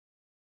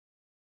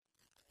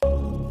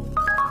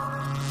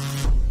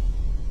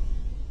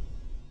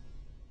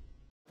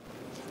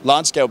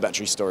Large-scale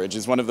battery storage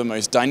is one of the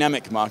most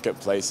dynamic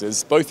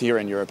marketplaces, both here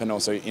in Europe and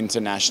also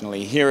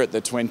internationally. Here at the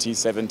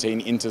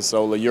 2017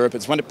 Intersolar Europe,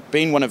 it's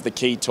been one of the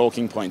key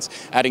talking points,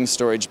 adding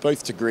storage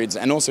both to grids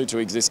and also to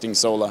existing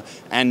solar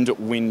and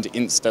wind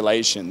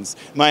installations.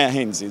 Kaila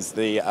Haines is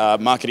the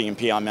Marketing and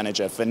PR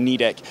Manager for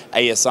Nidec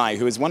ASI,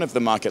 who is one of the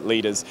market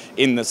leaders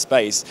in the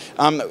space.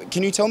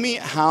 Can you tell me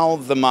how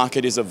the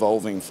market is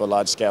evolving for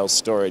large-scale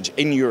storage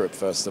in Europe,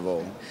 first of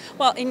all?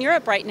 Well, in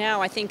Europe right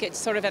now, I think it's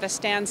sort of at a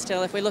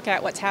standstill. If we look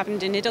at what's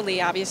happened in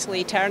Italy,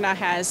 obviously Terna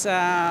has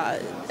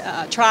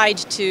tried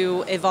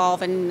to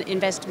evolve and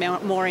invest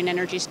more in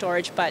energy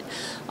storage, but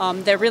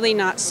they're really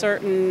not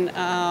certain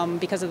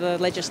because of the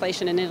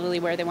legislation in Italy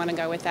where they want to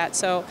go with that.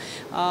 So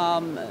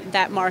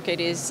that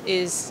market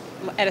is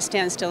at a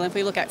standstill. If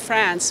we look at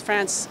France,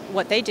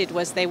 what they did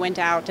was they went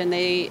out and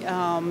they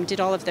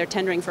did all of their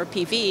tendering for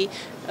PV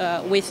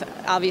with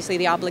obviously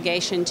the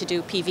obligation to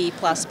do PV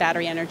plus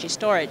battery energy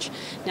storage.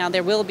 Now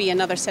there will be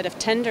another set of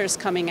tenders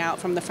coming out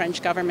from the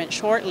French government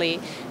shortly,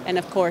 and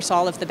of course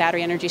all of the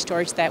battery energy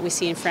storage that we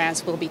see in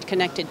France will be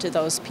connected to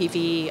those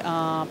PV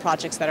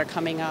projects that are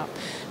coming up.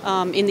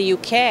 In the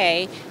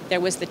UK,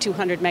 there was the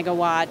 200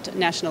 megawatt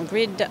national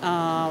grid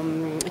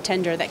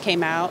tender that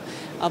came out,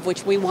 of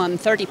which we won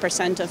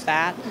 30% of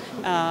that,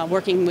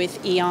 working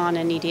with E.ON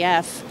and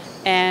EDF.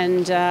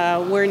 And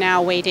we're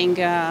now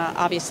waiting,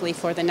 obviously,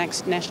 for the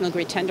next national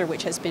grid tender,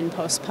 which has been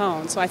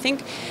postponed. So I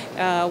think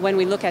when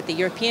we look at the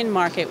European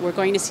market, we're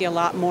going to see a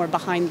lot more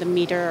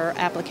behind-the-meter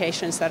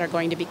applications that are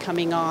going to be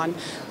coming on,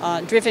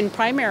 driven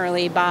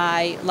primarily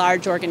by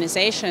large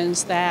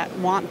organizations that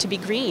want to be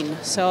green.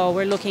 So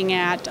we're looking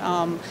at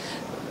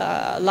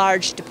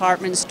large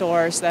department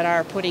stores that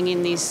are putting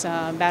in these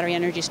battery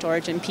energy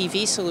storage and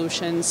PV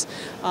solutions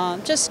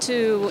just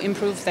to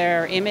improve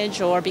their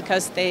image, or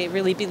because they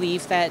really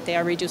believe that they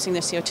are reducing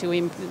their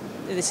CO2.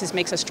 This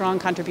makes a strong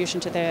contribution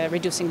to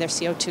reducing their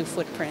CO2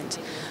 footprint.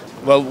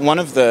 Well, one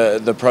of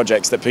the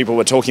projects that people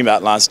were talking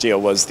about last year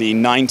was the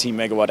 90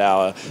 megawatt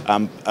hour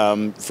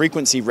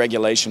frequency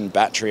regulation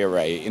battery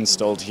array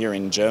installed here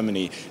in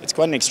Germany. It's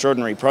quite an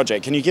extraordinary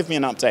project. Can you give me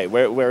an update?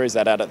 Where is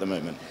that at the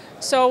moment?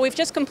 So we've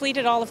just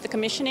completed all of the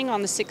commissioning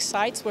on the 6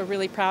 sites. We're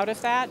really proud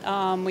of that.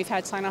 We've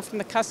had sign-off from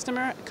the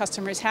customer. The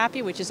customer is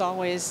happy, which is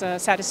always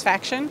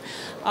satisfaction.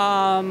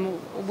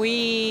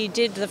 We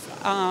did the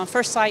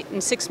first site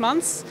in 6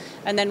 months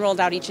and then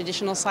rolled out each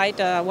additional site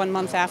 1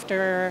 month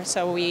after,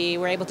 so we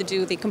were able to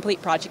do the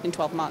complete project in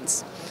 12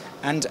 months.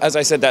 And as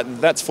I said,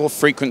 that's for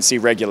frequency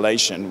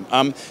regulation.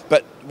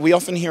 But we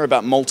often hear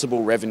about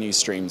multiple revenue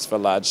streams for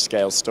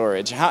large-scale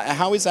storage.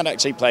 How is that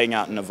actually playing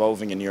out and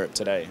evolving in Europe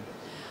today?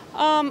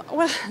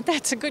 Well,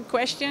 that's a good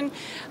question.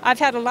 I've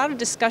had a lot of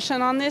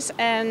discussion on this,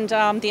 and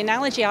the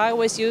analogy I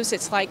always use,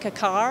 it's like a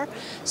car.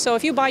 So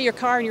if you buy your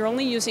car and you're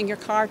only using your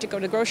car to go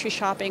to grocery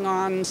shopping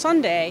on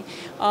Sunday,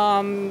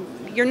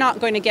 you're not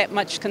going to get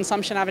much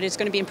consumption of it. It's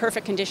going to be in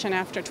perfect condition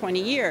after 20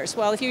 years.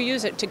 Well, if you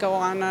use it to go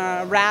on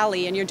a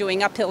rally and you're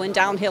doing uphill and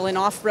downhill and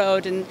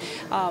off-road, and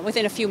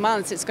within a few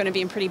months it's going to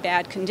be in pretty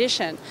bad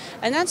condition.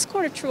 And that's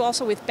sort of true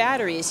also with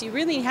batteries. You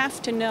really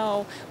have to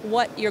know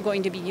what you're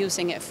going to be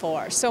using it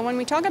for. So when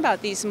we talk about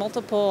these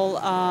multiple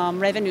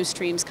revenue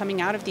streams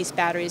coming out of these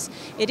batteries,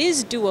 it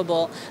is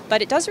doable,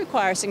 but it does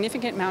require a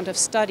significant amount of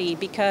study,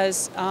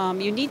 because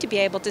you need to be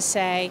able to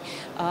say,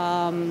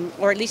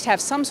 or at least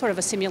have some sort of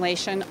a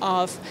simulation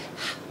of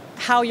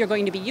how you're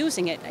going to be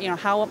using it. You know,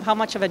 how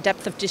much of a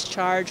depth of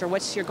discharge, or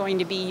what's going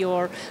to be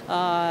your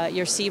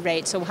C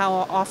rate. So how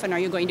often are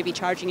you going to be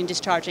charging and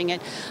discharging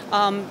it?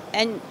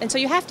 And so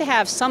you have to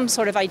have some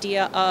sort of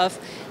idea of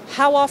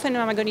how often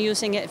am I going to be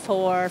using it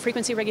for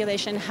frequency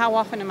regulation? How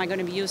often am I going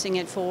to be using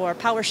it for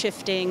power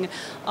shifting?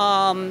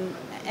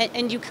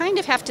 And you kind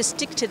of have to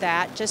stick to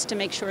that just to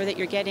make sure that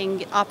you're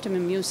getting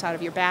optimum use out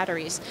of your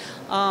batteries.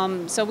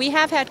 So we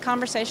have had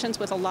conversations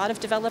with a lot of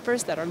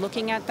developers that are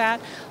looking at that.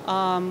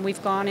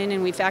 We've gone in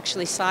and we've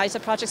actually sized the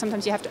project.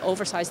 Sometimes you have to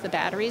oversize the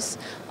batteries.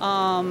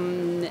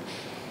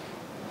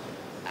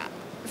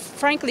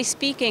 Frankly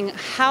speaking,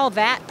 how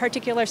that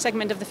particular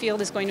segment of the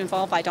field is going to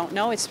evolve, I don't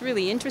know. It's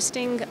really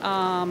interesting.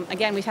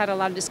 Again, we've had a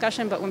lot of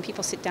discussion, but when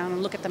people sit down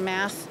and look at the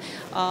math,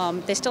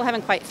 they still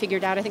haven't quite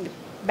figured out. I think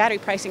battery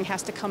pricing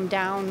has to come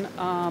down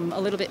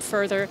a little bit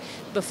further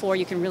before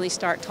you can really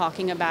start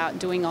talking about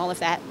doing all of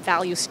that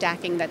value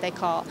stacking that they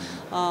call.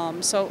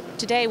 So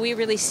today we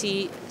really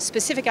see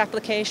specific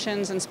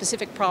applications and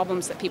specific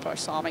problems that people are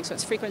solving. So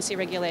it's frequency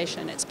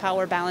regulation, it's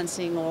power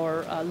balancing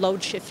or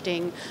load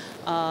shifting,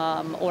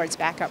 or it's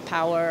backup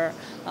power,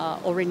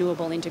 or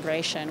renewable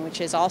integration, which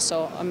is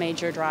also a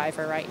major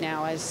driver right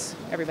now, as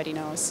everybody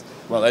knows.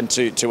 Well, and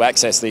to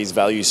access these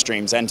value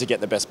streams and to get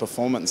the best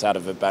performance out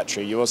of a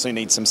battery, you also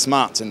need some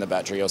smarts in the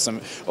battery,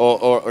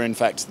 or in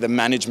fact, the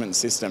management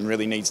system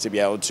really needs to be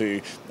able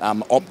to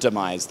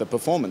optimize the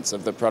performance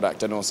of the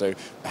product and also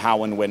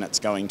how and when it's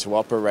going to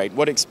operate.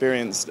 What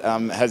experience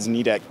has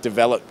Nidec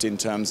developed in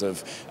terms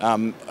of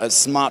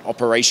smart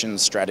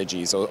operations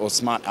strategies or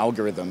smart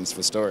algorithms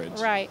for storage?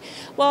 Right.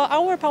 Well,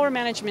 our power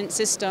management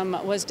system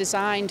was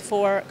designed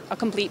for a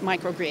complete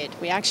microgrid.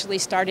 We actually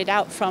started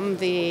out from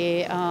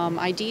the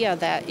idea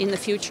that in the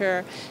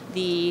future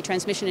the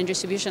transmission and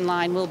distribution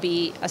line will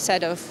be a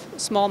set of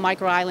small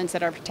micro islands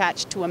that are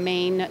attached to a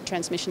main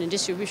transmission and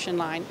distribution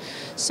line.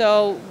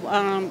 So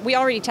we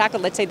already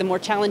tackled, let's say, the more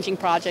challenging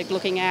project,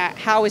 looking at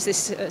how is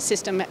this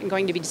system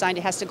going to be designed.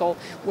 It has to go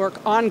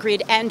work on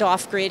grid and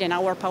off grid, and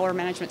our power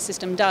management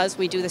system does.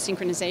 We do the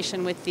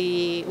synchronization with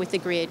the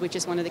grid, which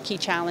is one of the key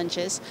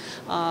challenges,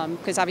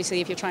 because obviously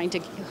if you're trying to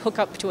hook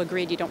up to a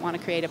grid, you don't want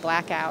to create a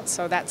blackout.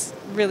 So that's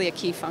really a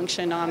key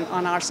function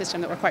on our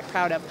system that we're quite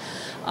proud of.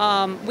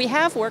 We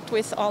have worked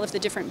with all of the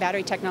different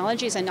battery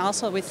technologies and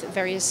also with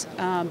various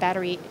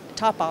battery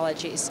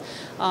topologies.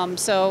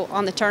 So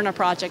on the Turner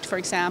project, for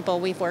example,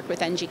 we've worked with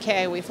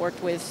NGK, we've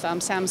worked with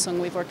Samsung,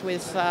 we've worked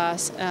with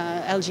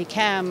LG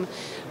Chem,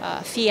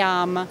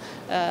 FIAM,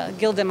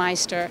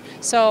 Gildemeister.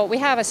 So we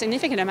have a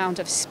significant amount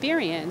of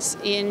experience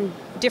in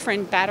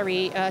different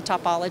battery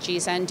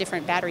topologies and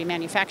different battery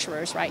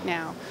manufacturers right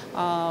now.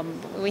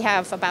 We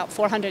have about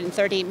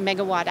 430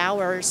 megawatt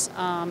hours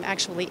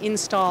actually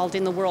installed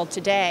in the world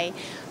today.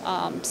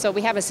 So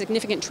we have a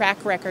significant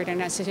track record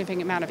and a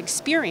significant amount of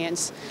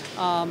experience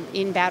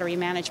in battery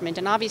management.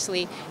 And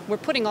obviously, we're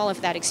putting all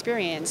of that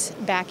experience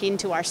back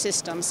into our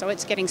system, so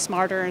it's getting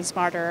smarter and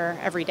smarter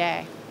every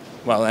day.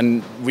 Well,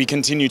 and we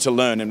continue to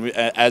learn and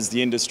as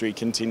the industry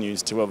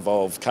continues to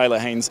evolve. Kaila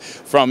Haines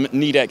from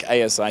Nidec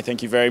ASI,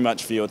 thank you very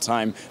much for your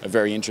time. A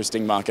very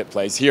interesting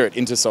marketplace here at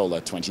Intersolar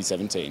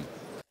 2017.